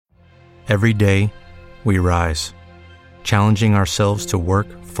Every day, we rise, challenging ourselves to work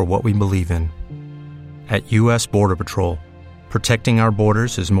for what we believe in. At U.S. Border Patrol, protecting our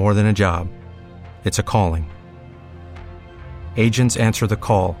borders is more than a job. It's a calling. Agents answer the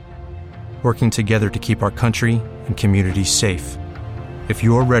call, working together to keep our country and communities safe. If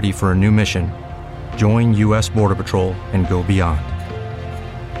you are ready for a new mission, join U.S. Border Patrol and go beyond.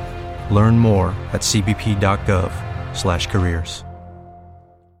 Learn more at cbp.gov/careers.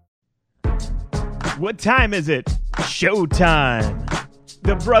 What time is it? Showtime.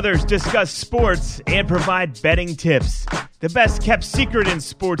 The brothers discuss sports and provide betting tips. The best kept secret in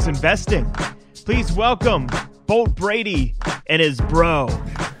sports investing. Please welcome Bolt Brady and his bro.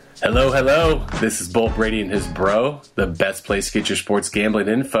 Hello, hello. This is Bolt Brady and his bro, the best place to get your sports gambling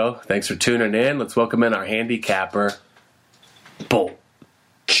info. Thanks for tuning in. Let's welcome in our handicapper, Bolt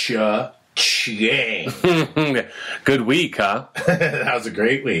Cha-Chang. Good week, huh? That was a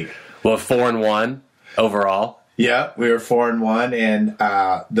great week. Well, 4-1 overall. Yeah, we were 4-1, and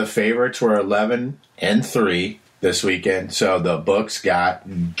the favorites were 11-3 this weekend. So the books got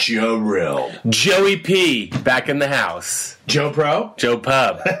drilled. Joey P back in the house. Joe Pro? Joe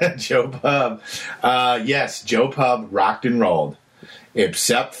Pub. Joe Pub. Yes, Joe Pub rocked and rolled,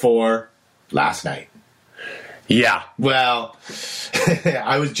 except for last night. Yeah. Well,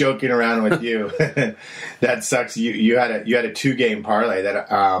 I was joking around with you. That sucks. You had a 2-game parlay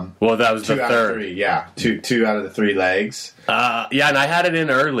that well, that was the out third. Of 3. Yeah, two out of the 3 legs. Yeah, and I had it in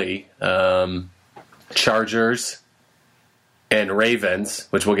early. Chargers and Ravens,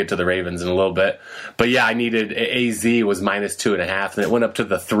 which we'll get to the Ravens in a little bit. But yeah, I needed AZ was -2.5, and it went up to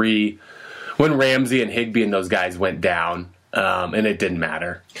the 3 when Ramsey and Higbee and those guys went down, and it didn't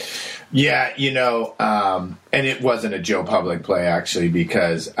matter. Yeah, and it wasn't a Joe Public play, actually,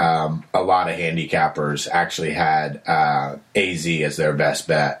 because a lot of handicappers actually had AZ as their best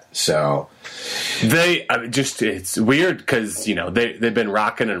bet. So it's weird because, they've been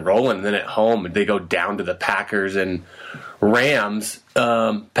rocking and rolling, and then at home they go down to the Packers and Rams.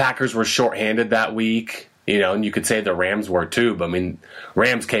 Packers were shorthanded that week, and you could say the Rams were too, but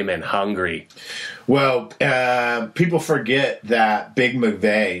Rams came in hungry. Well, people forget that Big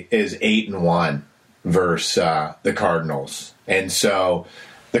McVay is 8-1 versus the Cardinals. And so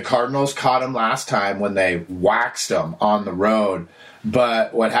the Cardinals caught him last time when they waxed him on the road.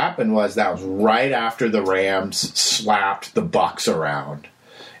 But what happened was that was right after the Rams slapped the Bucs around.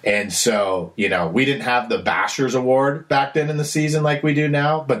 And so, we didn't have the Bashers Award back then in the season like we do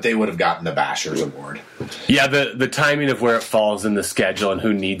now, but they would have gotten the Bashers Award. Yeah, the timing of where it falls in the schedule and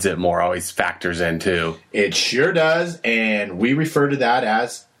who needs it more always factors in, too. It sure does, and we refer to that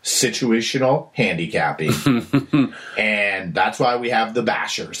as situational handicapping. And that's why we have the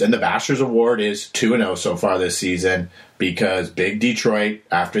Bashers. And the Bashers Award is 2-0 so far this season because Big Detroit,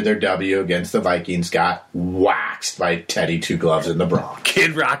 after their W against the Vikings, got waxed by Teddy Two Gloves in the Bronx.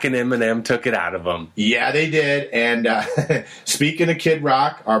 Kid Rock and Eminem took it out of them. Yeah, they did. And speaking of Kid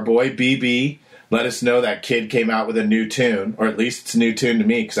Rock, our boy BB let us know that Kid came out with a new tune, or at least it's a new tune to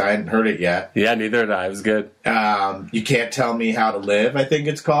me because I hadn't heard it yet. Yeah, neither did I. It was good. You Can't Tell Me How to Live, I think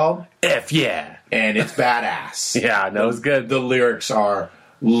it's called. F yeah. And it's badass. Yeah, no, it was good. The lyrics are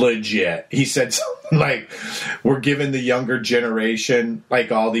legit. He said something like, we're giving the younger generation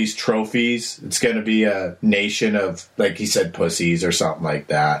like all these trophies. It's going to be a nation of, like he said, pussies or something like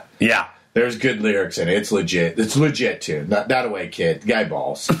that. Yeah. There's good lyrics in it. It's legit. It's legit too. That away, Kid. Guy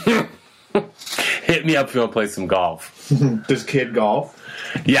balls. Hit me up if you want to play some golf. Does Kid golf?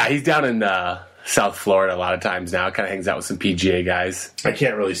 Yeah, he's down in South Florida a lot of times now. Kind of hangs out with some PGA guys. I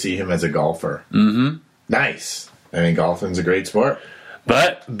can't really see him as a golfer. Mm-hmm. Nice. Golfing's a great sport.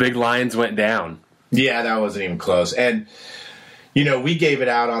 But big Lions went down. Yeah, that wasn't even close. And, we gave it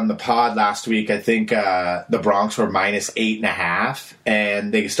out on the pod last week. I think the Bronx were -8.5,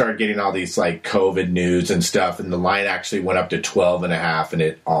 and they started getting all these, COVID news and stuff, and the line actually went up to 12.5, and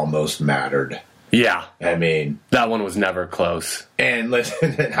it almost mattered. Yeah. That one was never close. And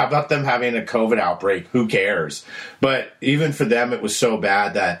listen, how about them having a COVID outbreak? Who cares? But even for them, it was so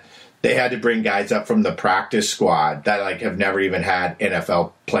bad that they had to bring guys up from the practice squad that have never even had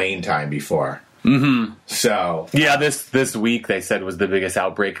NFL playing time before. Mm-hmm. So yeah, this week they said was the biggest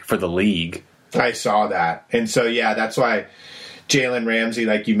outbreak for the league. I saw that, and so yeah, that's why Jalen Ramsey,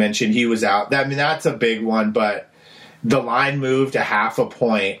 like you mentioned, he was out. That's a big one, but the line moved a half a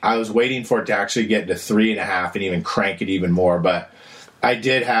point. I was waiting for it to actually get to 3.5 and even crank it even more, but I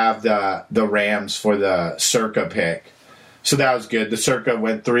did have the Rams for the Circa pick. So that was good. The Circa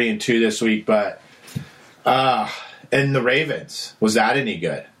went 3-2 this week, but and the Ravens, was that any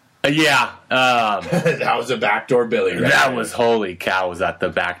good? Yeah. That was a backdoor Billy. Right That there. was, holy cow, was at the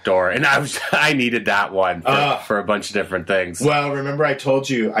back door. And I needed that one for a bunch of different things. Well, remember I told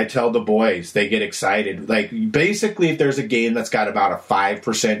you, I tell the boys, they get excited. Like, basically, if there's a game that's got about a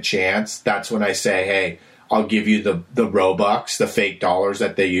 5% chance, that's when I say, hey, I'll give you the Robux, the fake dollars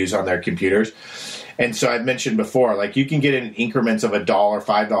that they use on their computers. And so I've mentioned before, like, you can get it in increments of $1,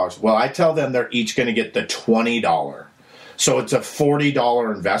 $5. Well, I tell them they're each going to get the $20. So it's a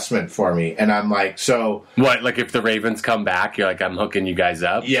 $40 investment for me. And I'm like, so... What, like if the Ravens come back, you're like, I'm hooking you guys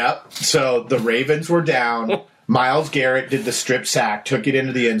up? Yep. So the Ravens were down. Myles Garrett did the strip sack, took it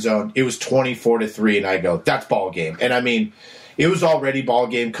into the end zone. It was 24-3, and I go, that's ball game. And I mean, it was already ball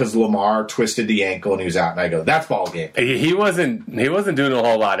game because Lamar twisted the ankle and he was out. And I go, that's ball game. He wasn't doing a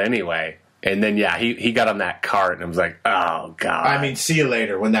whole lot anyway. And then, yeah, he got on that cart and I was like, oh, God. I mean, see you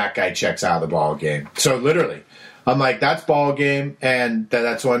later when that guy checks out of the ball game. So literally, I'm like, that's ball game. And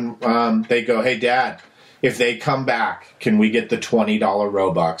that's when they go, hey, Dad, if they come back, can we get the $20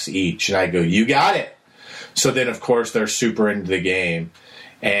 Robux each? And I go, you got it. So then, of course, they're super into the game.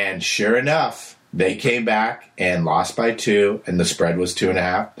 And sure enough, they came back and lost by 2, and the spread was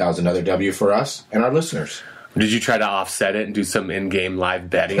 2.5. That was another W for us and our listeners. Did you try to offset it and do some in-game live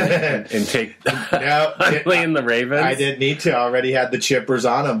betting and take playing the Ravens? I didn't need to. I already had the chippers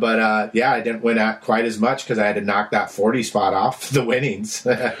on them. But, yeah, I didn't win out quite as much because I had to knock that 40 spot off the winnings.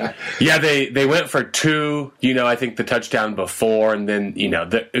 Yeah, they went for 2, I think the touchdown before. And then,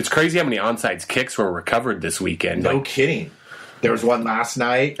 it's crazy how many onside kicks were recovered this weekend. No kidding. There was one last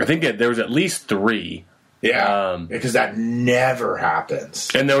night. I think there was at least 3. Yeah, because that never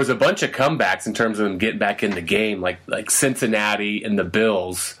happens. And there was a bunch of comebacks in terms of them getting back in the game, like Cincinnati and the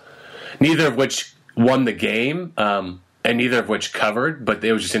Bills, neither of which won the game, and neither of which covered, but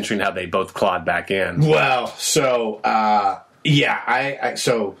it was just interesting how they both clawed back in. Well, so, yeah,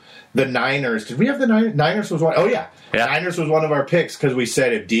 so the Niners, did we have the Niners? Niners was one. Oh, yeah. Niners was one of our picks because we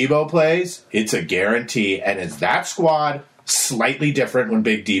said if Debo plays, it's a guarantee, and it's that squad slightly different when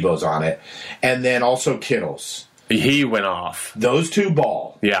Big Debo's on it. And then also Kittles. He went off. Those two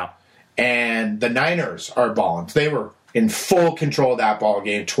ball. Yeah. And the Niners are balling. They were in full control of that ball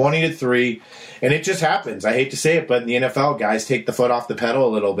game, 20-3. And it just happens. I hate to say it, but in the NFL, guys take the foot off the pedal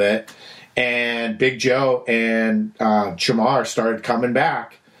a little bit. And Big Joe and Chamar started coming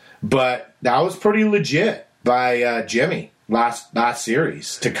back. But that was pretty legit by Jimmy. Last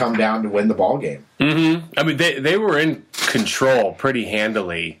series to come down to win the ball game. Mm-hmm. I mean, they were in control pretty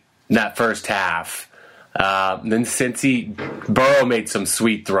handily in that first half. Then Burrow made some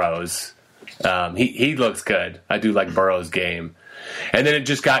sweet throws. He looks good. I do like Burrow's game. And then it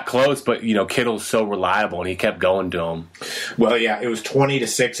just got close, but Kittle's so reliable and he kept going to him. Well, yeah, it was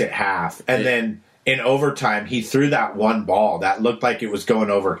 20-6 at half, and then in overtime, he threw that one ball that looked like it was going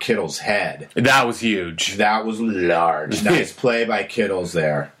over Kittle's head. That was huge. That was large. Nice play by Kittles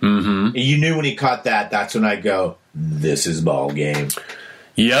there. Mm-hmm. You knew when he caught that, that's when I go, this is ball game.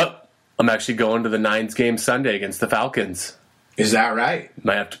 Yep. I'm actually going to the Nines game Sunday against the Falcons. Is that right?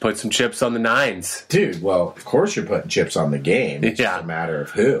 Might have to put some chips on the Nines. Dude, well, of course you're putting chips on the game. It's just a matter of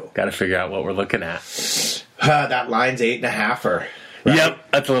who. Got to figure out what we're looking at. That line's 8.5. Right?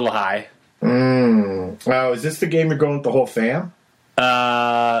 Yep, that's a little high. Oh, is this the game you're going with the whole fam?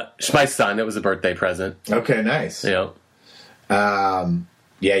 It's my son. It was a birthday present. Okay, nice. Yep. Yeah,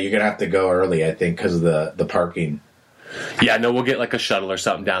 you're going to have to go early, I think, because of the parking. Yeah, no, we'll get like a shuttle or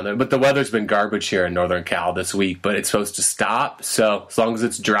something down there. But the weather's been garbage here in Northern Cal this week, but it's supposed to stop. So as long as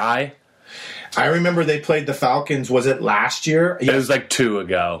it's dry. I remember they played the Falcons. Was it last year? It was like 2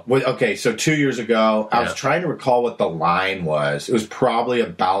 ago. Okay, so 2 years ago. I was trying to recall what the line was. It was probably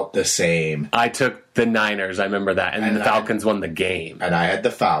about the same. I took the Niners. I remember that. And then the Falcons won the game. And I had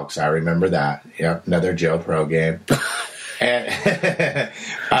the Falcons. I remember that. Yep, another Joe Pro game. And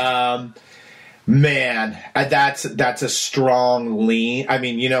man, that's a strong lean. I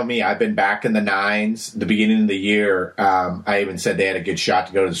mean, you know me, I've been back in the nines. The beginning of the year, I even said they had a good shot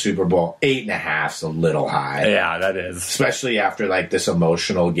to go to the Super Bowl. 8.5's a little high. Yeah, that is. Especially after like this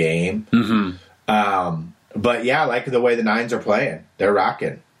emotional game. Mm-hmm. But yeah, I like the way the Nines are playing. They're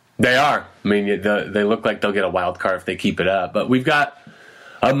rocking. They are. I mean, they look like they'll get a wild card if they keep it up. But we've got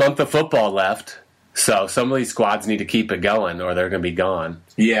a month of football left. So some of these squads need to keep it going or they're going to be gone.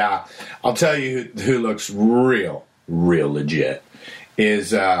 Yeah. I'll tell you who looks real legit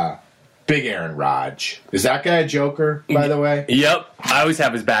is Big Aaron Rodgers. Is that guy a joker, by the way? Yep. I always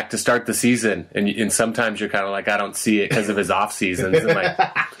have his back to start the season. And sometimes you're kind of like, I don't see it because of his off seasons. Like,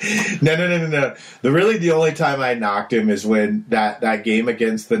 No. The only time I knocked him is when that game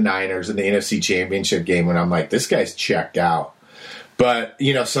against the Niners in the NFC Championship game when I'm like, this guy's checked out. But,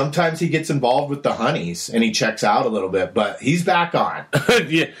 sometimes he gets involved with the honeys and he checks out a little bit, but he's back on.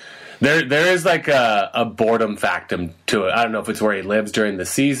 Yeah. There is like a boredom factor to it. I don't know if it's where he lives during the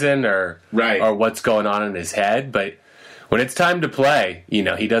season or what's going on in his head, but when it's time to play,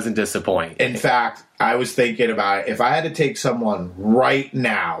 he doesn't disappoint. In fact, I was thinking about it. If I had to take someone right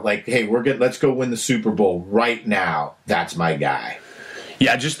now, like, hey, let's go win the Super Bowl right now, that's my guy.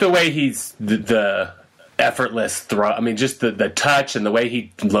 Yeah, just the way he's the effortless throw. I mean, just the touch and the way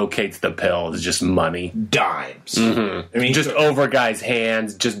he locates the pill is just money. Dimes. Mm-hmm. I mean, just over guys'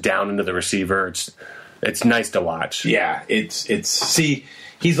 hands, just down into the receiver. It's nice to watch. Yeah, see,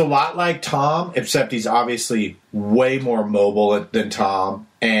 he's a lot like Tom, except he's obviously way more mobile than Tom,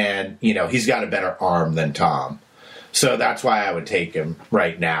 and he's got a better arm than Tom. So that's why I would take him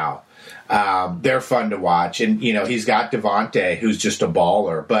right now. They're fun to watch. And, he's got Devontae, who's just a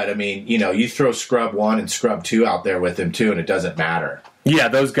baller. But, I mean, you throw Scrub 1 and Scrub 2 out there with him, too, and it doesn't matter. Yeah,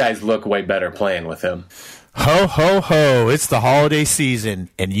 those guys look way better playing with him. Ho, ho, ho, it's the holiday season,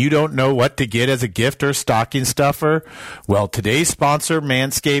 and you don't know what to get as a gift or stocking stuffer? Well, today's sponsor,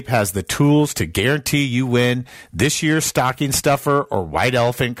 Manscaped, has the tools to guarantee you win this year's stocking stuffer or white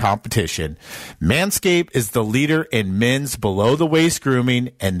elephant competition. Manscaped is the leader in men's below-the-waist grooming,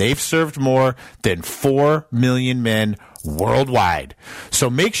 and they've served more than 4 million men worldwide. So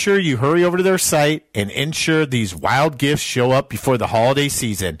make sure you hurry over to their site and ensure these wild gifts show up before the holiday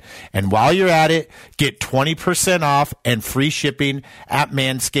season. And while you're at it, get 20% off and free shipping at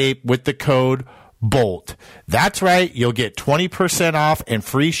Manscaped with the code BOLT. That's right, you'll get 20% off and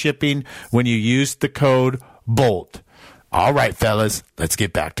free shipping when you use the code BOLT. All right, fellas, let's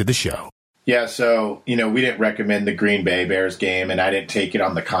get back to the show. Yeah, so, we didn't recommend the Green Bay Bears game, and I didn't take it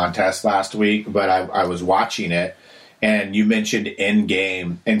on the contest last week, but I was watching it. And you mentioned in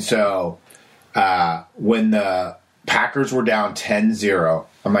game. And so when the Packers were down 10-0,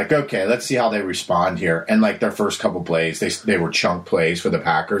 I'm like, okay, let's see how they respond here. And like their first couple plays, they were chunk plays for the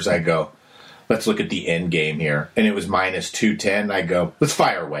Packers. I go, let's look at the end game here. And it was minus 210. I go, let's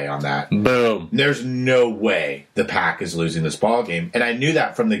fire away on that. Boom. There's no way the Pack is losing this ball game. And I knew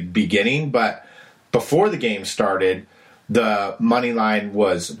that from the beginning, but before the game started, the money line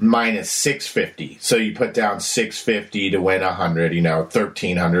was minus 650. So you put down 650 to win 100,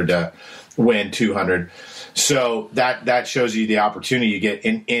 1,300 to win 200. So that shows you the opportunity you get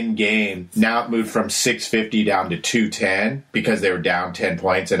in game. Now it moved from 650 down to 210 because they were down 10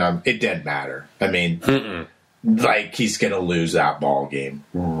 points, and it didn't matter. I mean, like he's going to lose that ball game,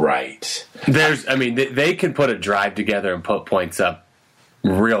 right? They can put a drive together and put points up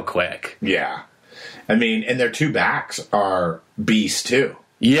real quick. Yeah. I mean, and their two backs are beasts too.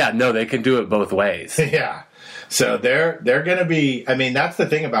 Yeah, no, they can do it both ways. Yeah. So they're going to be, I mean, that's the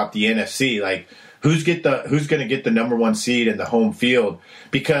thing about the NFC, like who's going to get the number one seed in the home field?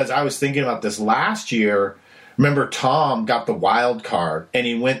 Because I was thinking about this last year. Remember Tom got the wild card and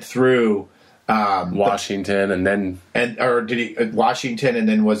he went through Washington Washington and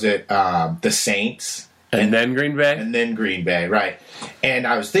then was it the Saints? And then Green Bay? And then Green Bay, right. And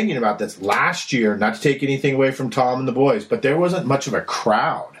I was thinking about this last year, not to take anything away from Tom and the boys, but there wasn't much of a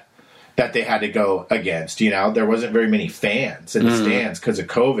crowd that they had to go against. There wasn't very many fans in the stands because of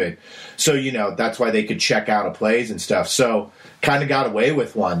COVID. So, that's why they could check out of plays and stuff. So, kind of got away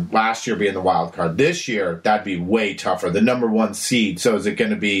with one last year being the wild card. This year, that'd be way tougher. The number one seed. So, is it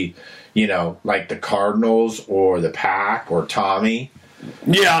going to be, like the Cardinals or the Pack or Tommy?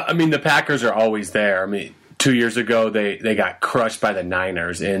 Yeah, I mean, the Packers are always there. I mean, 2 years ago, they got crushed by the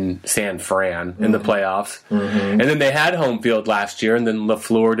Niners in San Fran in the playoffs. Mm-hmm. And then they had home field last year, and then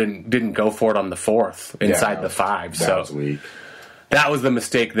LaFleur didn't go for it on the fourth inside the 5. That was weak. That was the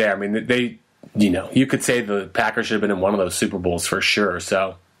mistake there. I mean, you could say the Packers should have been in one of those Super Bowls for sure.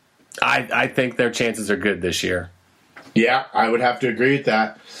 So I think their chances are good this year. Yeah, I would have to agree with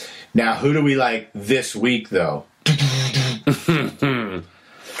that. Now, who do we like this week, though?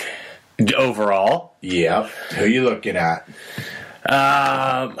 Overall? Yep. Who are you looking at?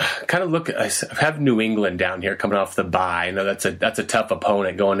 I have New England down here coming off the bye. I know that's a tough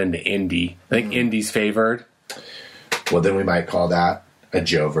opponent going into Indy. I think Indy's favored. Well, then we might call that a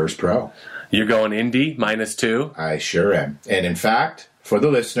Joe versus Pro. You're going Indy -2? I sure am. And in fact, for the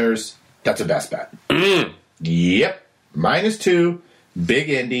listeners, that's a best bet. Yep. -2, big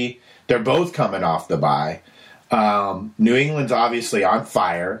Indy. They're both coming off the bye. New England's obviously on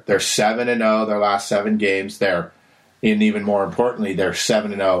fire. They're 7-0 their last 7 games. And even more importantly, they're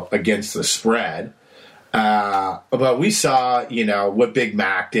 7-0 against the spread. But we saw, what Big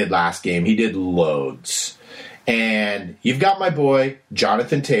Mac did last game. He did loads. And you've got my boy,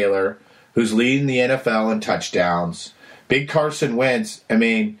 Jonathan Taylor, who's leading the NFL in touchdowns. Big Carson Wentz, I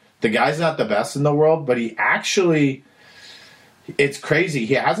mean, the guy's not the best in the world, but he actually, it's crazy.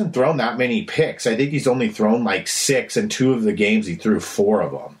 He hasn't thrown that many picks. I think he's only thrown like 6, and 2 of the games he threw 4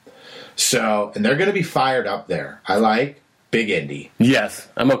 of them. So, and they're going to be fired up there. I like Big Indy. Yes,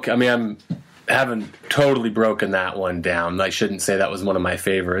 I'm okay. I mean, I haven't totally broken that one down. I shouldn't say that was one of my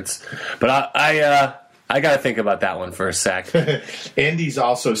favorites, but I got to think about that one for a sec. Indy's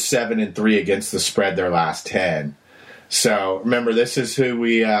also 7-3 against the spread their last 10. So remember, this is who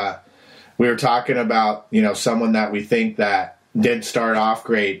we were talking about. You know, someone that we think that didn't start off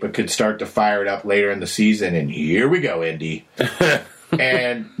great, but could start to fire it up later in the season. And here we go, Indy.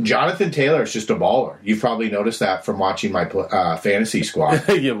 And Jonathan Taylor is just a baller. You've probably noticed that from watching my fantasy squad.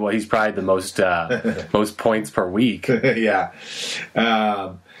 Yeah, well, he's probably the most points per week. Yeah.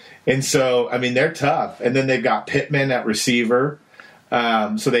 And so, I mean, they're tough. And then they've got Pittman at receiver,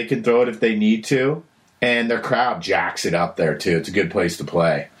 so they can throw it if they need to. And their crowd jacks it up there, too. It's a good place to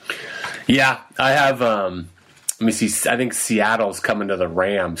play. Yeah, I have, let me see, I think Seattle's coming to the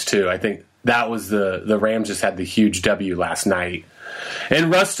Rams, too. I think that was the Rams just had the huge W last night. And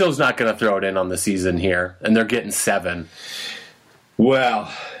Russ still's not going to throw it in on the season here, and they're getting 7.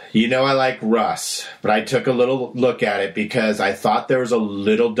 Well, you know I like Russ, but I took a little look at it because I thought there was a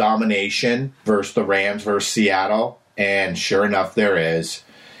little domination versus the Rams versus Seattle, and sure enough there is.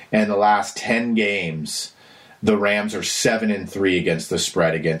 And the last 10 games, the Rams are 7-3 against the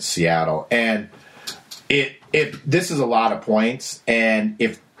spread against Seattle. And this is a lot of points, and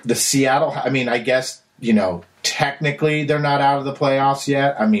if the Seattle, I mean, I guess, you know, technically they're not out of the playoffs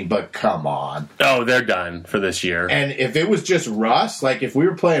yet. I mean, but come on. Oh, they're done for this year. And if it was just Russ, like if we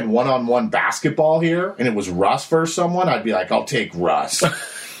were playing one-on-one basketball here and it was Russ versus someone, I'd be like, I'll take Russ.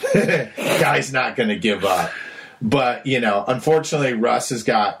 Guy's not going to give up. But, you know, unfortunately, Russ has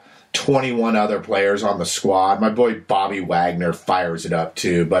got 21 other players on the squad. My boy Bobby Wagner fires it up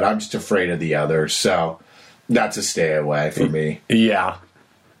too, but I'm just afraid of the others. So that's a stay away for me. Yeah.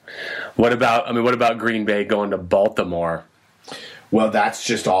 What about Green Bay going to Baltimore? Well, that's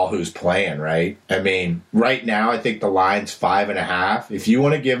just all who's playing, right? I mean, right now I think the line's 5.5. If you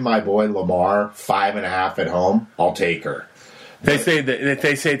want to give my boy Lamar 5.5 at home, I'll take her. They say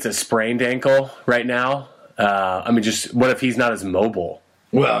it's a sprained ankle right now. I mean, just what if he's not as mobile?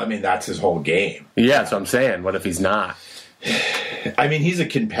 Well, I mean, that's his whole game. Yeah, that's what I'm saying. What if he's not? I mean, he's a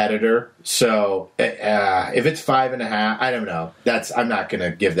competitor, so if it's 5.5, I don't know. I'm not going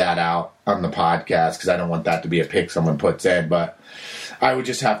to give that out on the podcast because I don't want that to be a pick someone puts in. But I would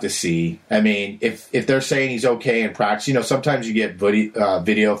just have to see. I mean, if they're saying he's okay in practice, you know, sometimes you get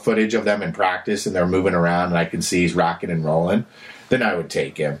video footage of them in practice and they're moving around and I can see he's rocking and rolling, then I would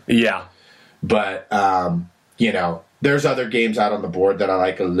take him. Yeah, but you know, there's other games out on the board that I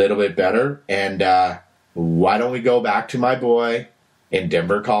like a little bit better, and why don't we go back to my boy in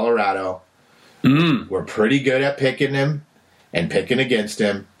Denver, Colorado? We're pretty good at picking him and picking against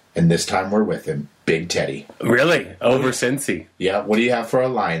him, and this time we're with him. Big Teddy. Really? Over Cincy? Yeah. What do you have for a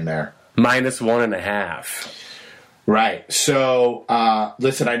line there? -1.5. Right. So,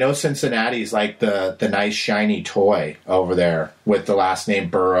 listen, I know Cincinnati's like the nice shiny toy over there with the last name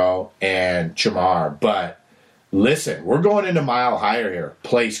Burrow and Chamar, but listen, we're going into Mile Higher here.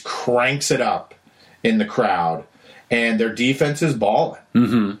 Place cranks it up in the crowd, and their defense is balling.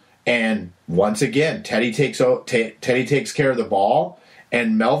 Mm-hmm. And once again, Teddy takes care of the ball,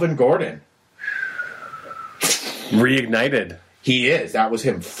 and Melvin Gordon reignited. He is. That was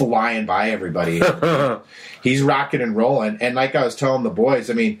him flying by everybody. He's rocking and rolling, and like I was telling the boys,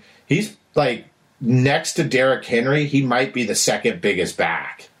 I mean, he's like next to Derrick Henry. He might be the second biggest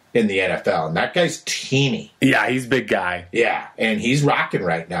back in the NFL, and that guy's teeny. Yeah, he's a big guy. Yeah, and he's rocking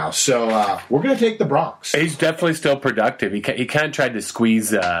right now. So we're going to take the Bronx. He's definitely still productive. He kind of tried to squeeze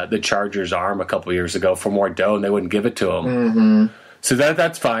the Chargers' arm a couple years ago for more dough, and they wouldn't give it to him. Mm-hmm. So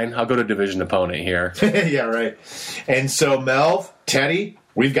that's fine. I'll go to division opponent here. Yeah, right. And so, Melv, Teddy,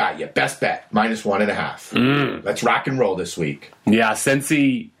 we've got you. Best bet, -1.5. Let's rock and roll this week. Yeah,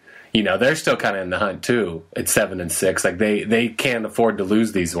 Cincy, you know, they're still kind of in the hunt, too. It's 7-6. Like, they can't afford to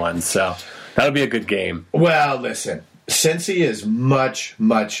lose these ones, so that'll be a good game. Well, listen, Cincy is much,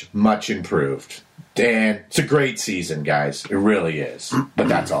 much, much improved. And it's a great season, guys. It really is. But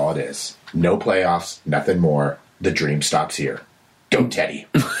that's all it is. No playoffs, nothing more. The dream stops here. Go, Teddy.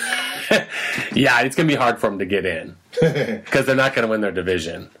 Yeah, it's going to be hard for them to get in because they're not going to win their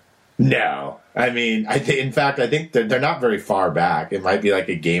division. No. I mean, in fact, I think they're not very far back. It might be like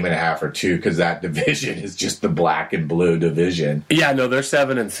a game and a half or two because that division is just the black and blue division. Yeah, no, they're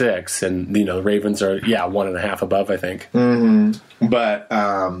 7-6, and the Ravens are 1.5 above, I think. Mm-hmm. But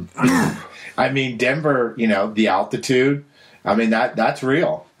I mean, Denver, the altitude. I mean that's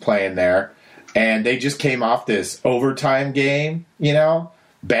real playing there, and they just came off this overtime game.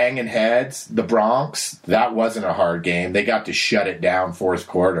 Banging heads. The Bronx. That wasn't a hard game. They got to shut it down fourth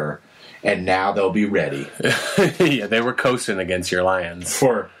quarter. And now they'll be ready. Yeah, they were coasting against your Lions.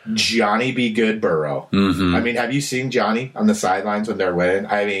 For Johnny B. Good Burrow. Mm-hmm. I mean, have you seen Johnny on the sidelines when they're winning?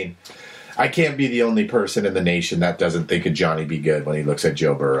 I mean, I can't be the only person in the nation that doesn't think of Johnny B. Good when he looks at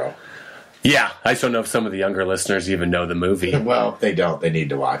Joe Burrow. Yeah, I just don't know if some of the younger listeners even know the movie. Well, they don't. They need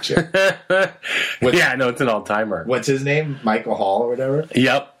to watch it. Yeah, no, it's an all-timer. What's his name? Michael Hall or whatever?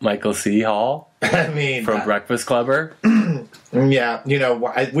 Yep, Michael C. Hall. I mean... From Breakfast Clubber. Yeah,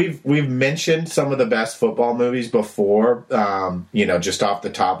 we've mentioned some of the best football movies before, just off the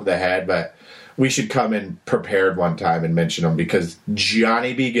top of the head, but we should come in prepared one time and mention them because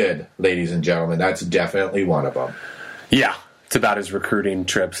Johnny B. Good, ladies and gentlemen, that's definitely one of them. Yeah, it's about his recruiting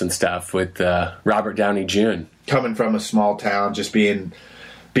trips and stuff with Robert Downey Jr. Coming from a small town, just being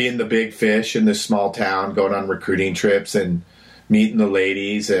the big fish in this small town, going on recruiting trips and meeting the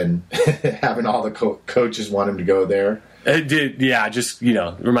ladies and having all the coaches want him to go there. It did, yeah, just,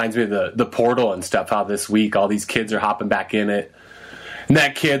 reminds me of the portal and stuff, how this week all these kids are hopping back in it. And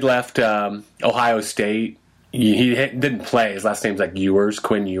that kid left Ohio State. He didn't play. His last name's like Ewers,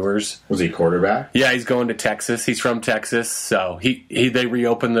 Quinn Ewers. Was he quarterback? Yeah, he's going to Texas. He's from Texas. So they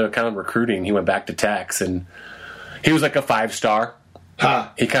reopened the kind of recruiting. He went back to Tex, and he was like a 5-star. Huh.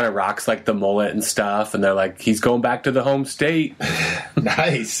 He kind of rocks like the mullet and stuff, and they're like, he's going back to the home state.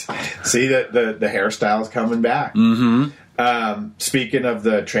 Nice. See the hairstyle's coming back. Mm-hmm. Speaking of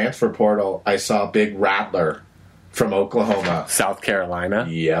the transfer portal, I saw Big Rattler from Oklahoma. South Carolina.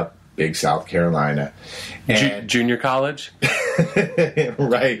 Yep, big South Carolina. And junior college.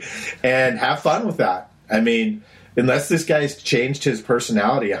 Right. And have fun with that. I mean, unless this guy's changed his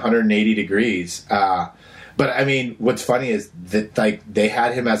personality 180 degrees. But, I mean, what's funny is that, they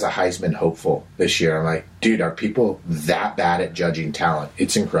had him as a Heisman hopeful this year. I'm like, dude, are people that bad at judging talent?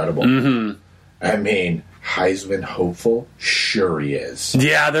 It's incredible. Mm-hmm. I mean, Heisman hopeful? Sure he is.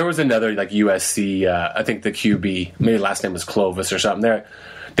 Yeah, there was another, USC, I think the QB, maybe last name was Clovis or something.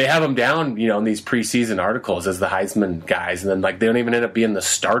 They have them down, in these preseason articles as the Heisman guys, and then, they don't even end up being the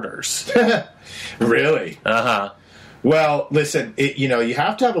starters. Really? Uh-huh. Well, listen, you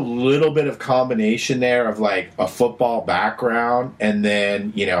have to have a little bit of combination there of a football background and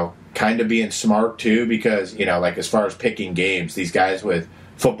then, kind of being smart too because, as far as picking games, these guys with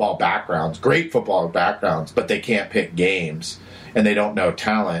football backgrounds, great football backgrounds, but they can't pick games and they don't know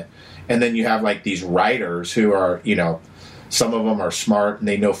talent. And then you have these writers who are, some of them are smart and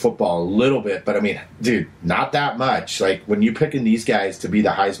they know football a little bit, but I mean, dude, not that much. When you're picking these guys to be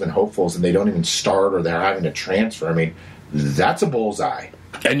the Heisman hopefuls and they don't even start or they're having to transfer, I mean, that's a bullseye.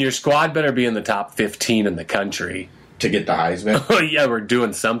 And your squad better be in the top 15 in the country to get the Heisman. Oh yeah, we're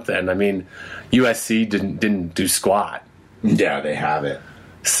doing something. I mean, USC didn't do squat. Yeah, they haven't.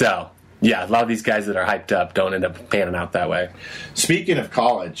 So yeah, a lot of these guys that are hyped up don't end up panning out that way. Speaking of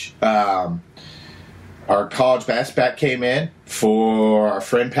college, our college best bet came in for our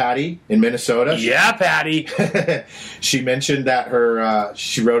friend Patty in Minnesota. Yeah, Patty. She mentioned that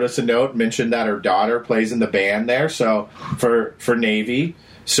she wrote us a note, mentioned that her daughter plays in the band there. So for Navy.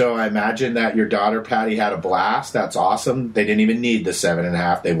 So I imagine that your daughter, Patty, had a blast. That's awesome. They didn't even need the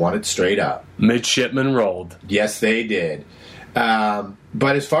 7.5. They won it straight up. Midshipman rolled. Yes, they did.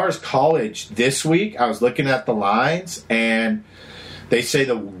 But as far as college this week, I was looking at the lines and they say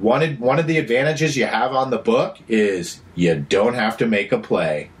one of the advantages you have on the book is you don't have to make a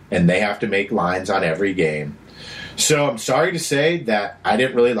play, and they have to make lines on every game. So I'm sorry to say that I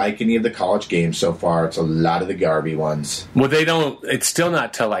didn't really like any of the college games so far. It's a lot of the Garby ones. Well, they don't. It's still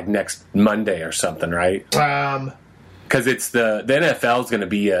not till next Monday or something, right? Because it's the NFL is going to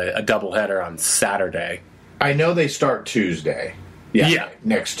be a doubleheader on Saturday. I know they start Tuesday. Yeah,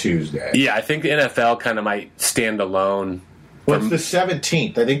 next Tuesday. Yeah, I think the NFL kind of might stand alone. Well, it's the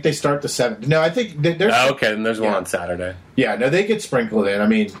 17th. I think they start the 7th. No, I think there's... okay, then there's one on Saturday. Yeah, no, they get sprinkled in. I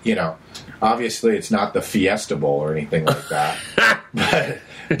mean, obviously it's not the Fiesta Bowl or anything like that. but,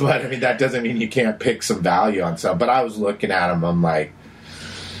 I mean, that doesn't mean you can't pick some value on some. But I was looking at them, I'm like,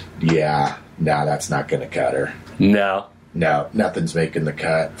 yeah, no, that's not going to cut her. No, nothing's making the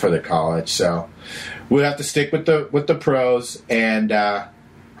cut for the college. So we'll have to stick with the pros. And I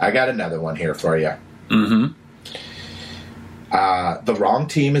got another one here for you. Mm-hmm. The wrong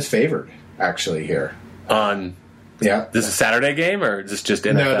team is favored, actually, here. Yeah. This is a Saturday game, or is this just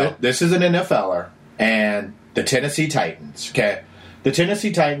NFL? No, this is an NFLer. And the Tennessee Titans, okay? The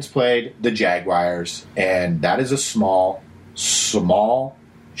Tennessee Titans played the Jaguars, and that is a small shithole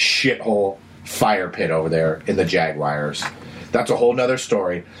fire pit over there in the Jaguars. That's a whole nother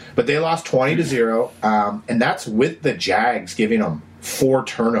story. But they lost 20-0, and that's with the Jags giving them 4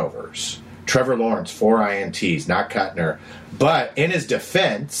 turnovers. Trevor Lawrence, 4 INTs, not Kuttner. But in his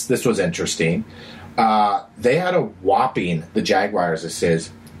defense, this was interesting. They had a whopping, the Jaguars, it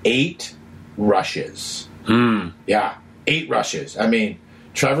says, 8 rushes. Yeah, 8 rushes. I mean,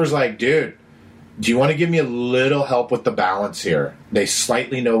 Trevor's like, dude, do you want to give me a little help with the balance here? They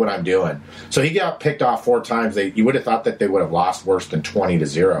slightly know what I'm doing. So he got picked off 4 times. You would have thought that they would have lost worse than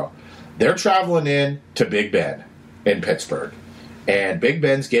 20-0. They're traveling in to Big Ben in Pittsburgh. And Big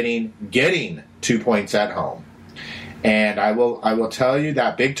Ben's getting 2 points at home. And I will tell you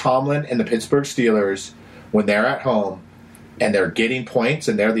that Big Tomlin and the Pittsburgh Steelers, when they're at home and they're getting points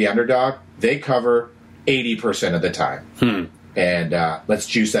and they're the underdog, they cover 80% of the time. And let's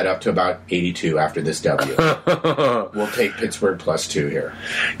juice that up to about 82 after this W. We'll take Pittsburgh +2 here.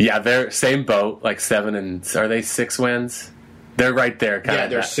 Yeah, they're same boat, like 7 and are they 6 wins? They're right there. Yeah,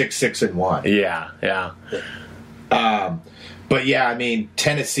 they're 6-6-1. Yeah. But yeah, I mean,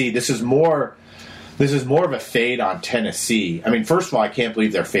 Tennessee. This is more of a fade on Tennessee. I mean, first of all, I can't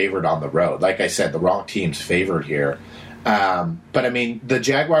believe they're favored on the road. Like I said, the wrong team's favored here. But I mean, the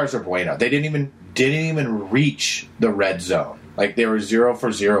Jaguars are bueno. They didn't even reach the red zone. Like they were 0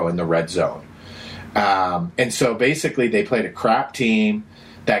 for 0 in the red zone. And so basically, they played a crap team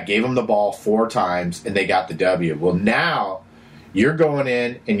that gave them the ball 4 times, and they got the W. Well, now you're going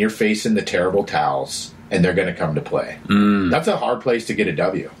in and you're facing the terrible Towels, and they're going to come to play. That's a hard place to get a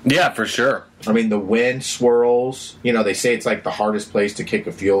W. Yeah, for sure. I mean, the wind swirls. You know, they say it's like the hardest place to kick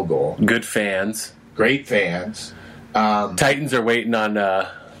a field goal. Good fans. Great fans. Titans are waiting on...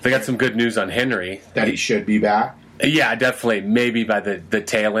 they got some good news on Henry. That he should be back. Yeah, definitely. Maybe by the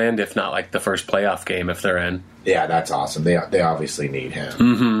tail end, if not like the first playoff game if they're in. Yeah, that's awesome. They obviously need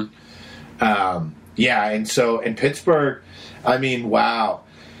him. Yeah, and so in Pittsburgh, I mean, wow.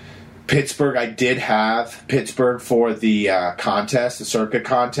 Pittsburgh, I did have Pittsburgh for the contest, the Circa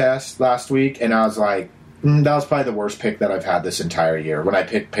contest last week, and I was like, that was probably the worst pick that I've had this entire year. When I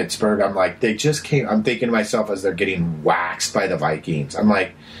picked Pittsburgh, I'm like, they just came. I'm thinking to myself as they're getting waxed by the Vikings. I'm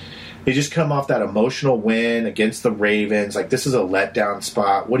like, they just come off that emotional win against the Ravens. Like, this is a letdown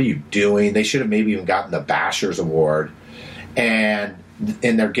spot. What are you doing? They should have maybe even gotten the Bashers Award. And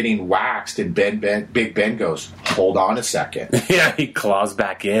they're getting waxed, and Big Ben goes, hold on a second. Yeah, he claws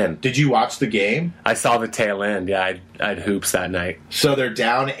back in. Did you watch the game? I saw the tail end. Yeah, I'd hoops that night. So they're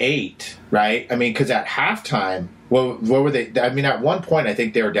down 8, right? I mean, because at halftime, what were they? I mean, at one point, I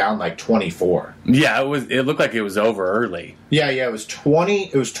think they were down like 24. Yeah, it looked like it was over early. Yeah, it was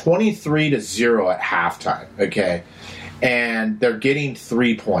 20. It was 23-0 at halftime. Okay. And they're getting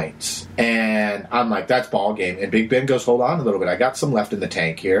 3 points. And I'm like, that's ball game. And Big Ben goes, hold on a little bit. I got some left in the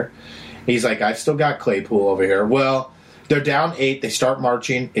tank here. He's like, I've still got Claypool over here. Well, they're down 8. They start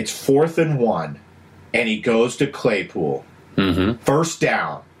marching. It's 4th and 1. And he goes to Claypool. First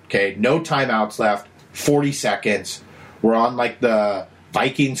down. Okay, no timeouts left. 40 seconds. We're on like the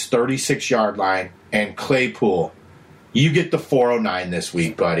Vikings 36-yard line. And Claypool, you get the 409 this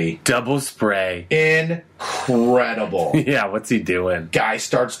week, buddy. Double spray. Incredible. Yeah, what's he doing? Guy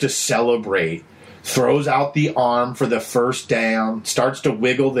starts to celebrate, throws out the arm for the first down, starts to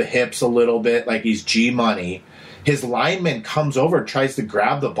wiggle the hips a little bit like he's G-Money. His lineman comes over, tries to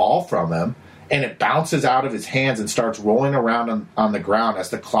grab the ball from him, and it bounces out of his hands and starts rolling around on the ground as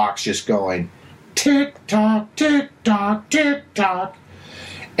the clock's just going tick-tock, tick-tock, tick-tock.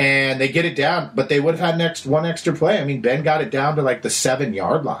 And they get it down, but they would have had one extra play. I mean, Ben got it down to like the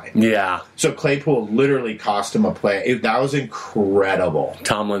 7-yard line. Yeah. So Claypool literally cost him a play. That was incredible.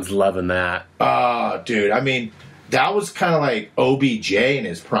 Tomlin's loving that. Oh, dude. I mean, that was kind of like OBJ in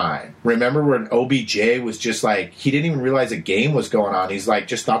his prime. Remember when OBJ was just like, he didn't even realize a game was going on. He's like,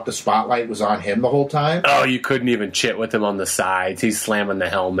 just thought the spotlight was on him the whole time. Oh, you couldn't even chit with him on the sides. He's slamming the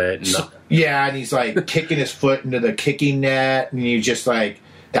helmet. Yeah, and he's like kicking his foot into the kicking net. And you just like...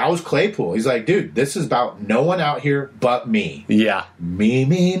 That was Claypool. He's like, dude, this is about no one out here but me. Yeah.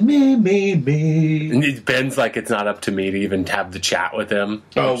 Me. And Ben's like, it's not up to me to even have the chat with him.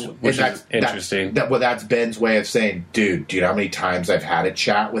 Which is interesting. That's Ben's way of saying, dude, do you know how many times I've had a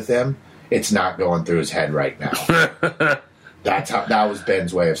chat with him? It's not going through his head right now. That was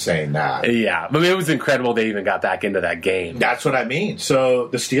Ben's way of saying that. Yeah. But it was incredible they even got back into that game. That's what I mean. So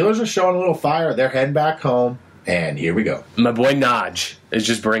the Steelers are showing a little fire. They're heading back home. And here we go. My boy Naj is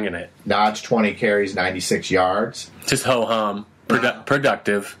just bringing it. Naj, 20 carries, 96 yards. Just ho-hum.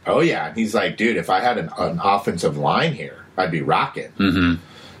 Productive. Oh, yeah. He's like, dude, if I had an offensive line here, I'd be rocking. Mm-hmm.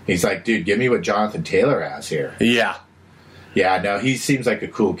 He's like, dude, give me what Jonathan Taylor has here. Yeah. Yeah, no, he seems like a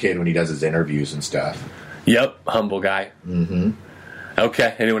cool kid when he does his interviews and stuff. Yep, humble guy. Mm-hmm.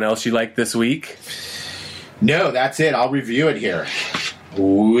 Okay, anyone else you like this week? No, that's it. I'll review it here.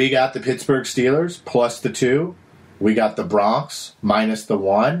 We got the Pittsburgh Steelers plus the 2. We got the Bronx minus the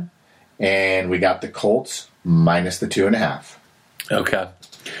 1. And we got the Colts minus the 2.5. Okay.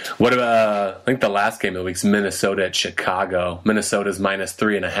 What about, I think the last game of the week's Minnesota at Chicago. Minnesota's minus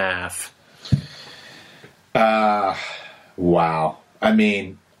 3.5. Wow. I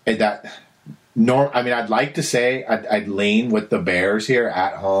mean, I'd like to say I'd lean with the Bears here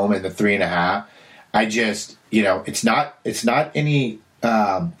at home in the 3.5. I just, it's not any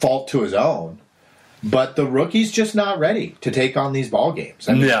fault to his own, but the rookie's just not ready to take on these ball games.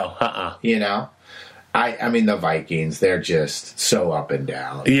 I mean, No, I mean, the Vikings, they're just so up and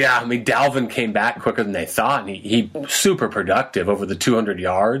down. Yeah, I mean, Dalvin came back quicker than they thought, and he super productive over the 200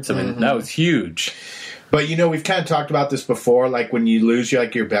 yards. I mean, that was huge. But, we've kind of talked about this before. Like, when you lose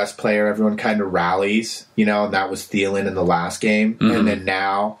your best player, everyone kind of rallies, and that was Thielen in the last game. Mm-hmm. And then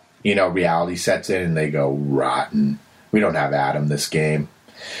now, reality sets in and they go, rotten. We don't have Adam this game.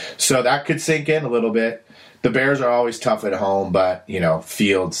 So that could sink in a little bit. The Bears are always tough at home, but,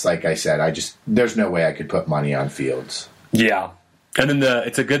 Fields, like I said, there's no way I could put money on Fields. Yeah. And then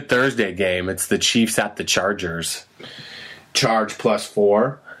it's a good Thursday game. It's the Chiefs at the Chargers. Charge plus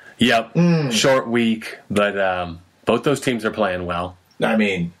 4. Yep. Short week, but both those teams are playing well. I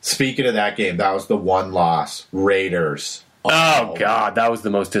mean, speaking of that game, that was the one loss. Raiders. Oh, God, that was the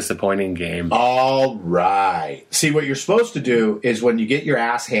most disappointing game. All right. See, what you're supposed to do is when you get your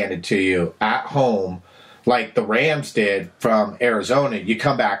ass handed to you at home, like the Rams did from Arizona, you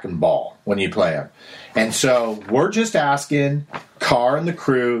come back and ball when you play them. And so we're just asking Carr and the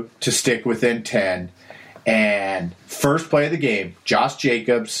crew to stick within 10. And first play of the game, Josh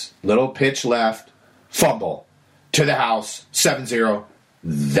Jacobs, little pitch left, fumble to the house, 7-0.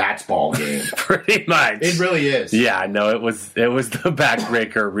 That's ball game. Pretty much. It really is. Yeah, no, it was the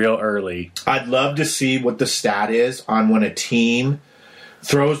backbreaker real early. I'd love to see what the stat is on when a team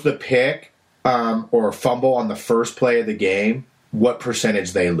throws the pick or fumble on the first play of the game, what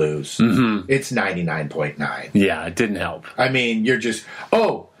percentage they lose. Mm-hmm. It's 99.9. Yeah, it didn't help. I mean, you're just,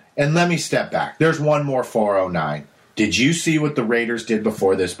 and let me step back. There's one more 409. Did you see what the Raiders did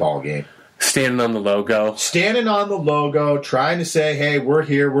before this ball game? Standing on the logo. Standing on the logo, trying to say, hey, we're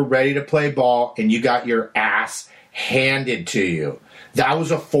here, we're ready to play ball, and you got your ass handed to you. That was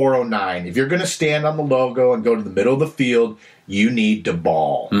a 409. If you're going to stand on the logo and go to the middle of the field, you need to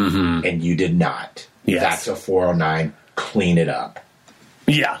ball. Mm-hmm. And you did not. Yes. That's a 409. Clean it up.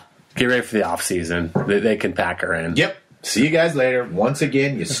 Yeah. Get ready for the offseason. They can pack her in. Yep. See you guys later. Once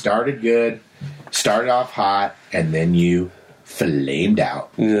again, you started good, started off hot, and then you flamed out.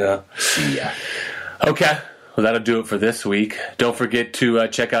 Yeah. See ya. Okay. Well, that'll do it for this week. Don't forget to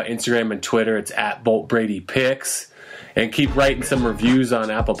check out Instagram and Twitter. It's at BoltBradyPicks. And keep writing some reviews on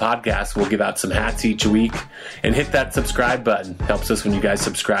Apple Podcasts. We'll give out some hats each week. And hit that subscribe button. Helps us when you guys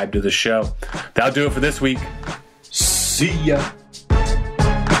subscribe to the show. That'll do it for this week. See ya.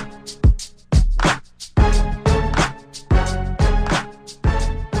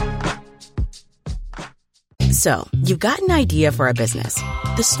 So, you've got an idea for a business.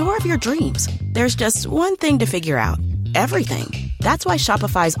 The store of your dreams. There's just one thing to figure out. Everything. That's why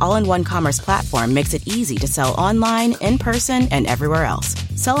Shopify's all-in-one commerce platform makes it easy to sell online, in person, and everywhere else.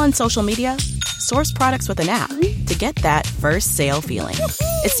 Sell on social media. Source products with an app to get that first sale feeling.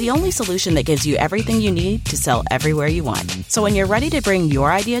 It's the only solution that gives you everything you need to sell everywhere you want. So when you're ready to bring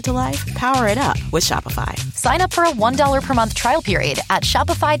your idea to life, power it up with Shopify. Sign up for a $1 per month trial period at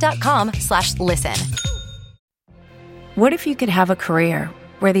shopify.com/listen. What if you could have a career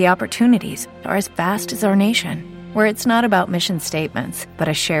where the opportunities are as vast as our nation, where it's not about mission statements, but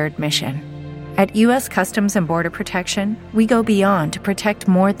a shared mission? At U.S. Customs and Border Protection, we go beyond to protect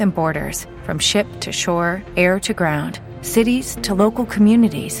more than borders. From ship to shore, air to ground, cities to local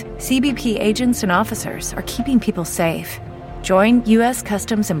communities, CBP agents and officers are keeping people safe. Join U.S.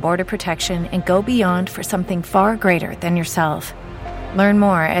 Customs and Border Protection and go beyond for something far greater than yourself. Learn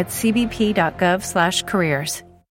more at cbp.gov/careers.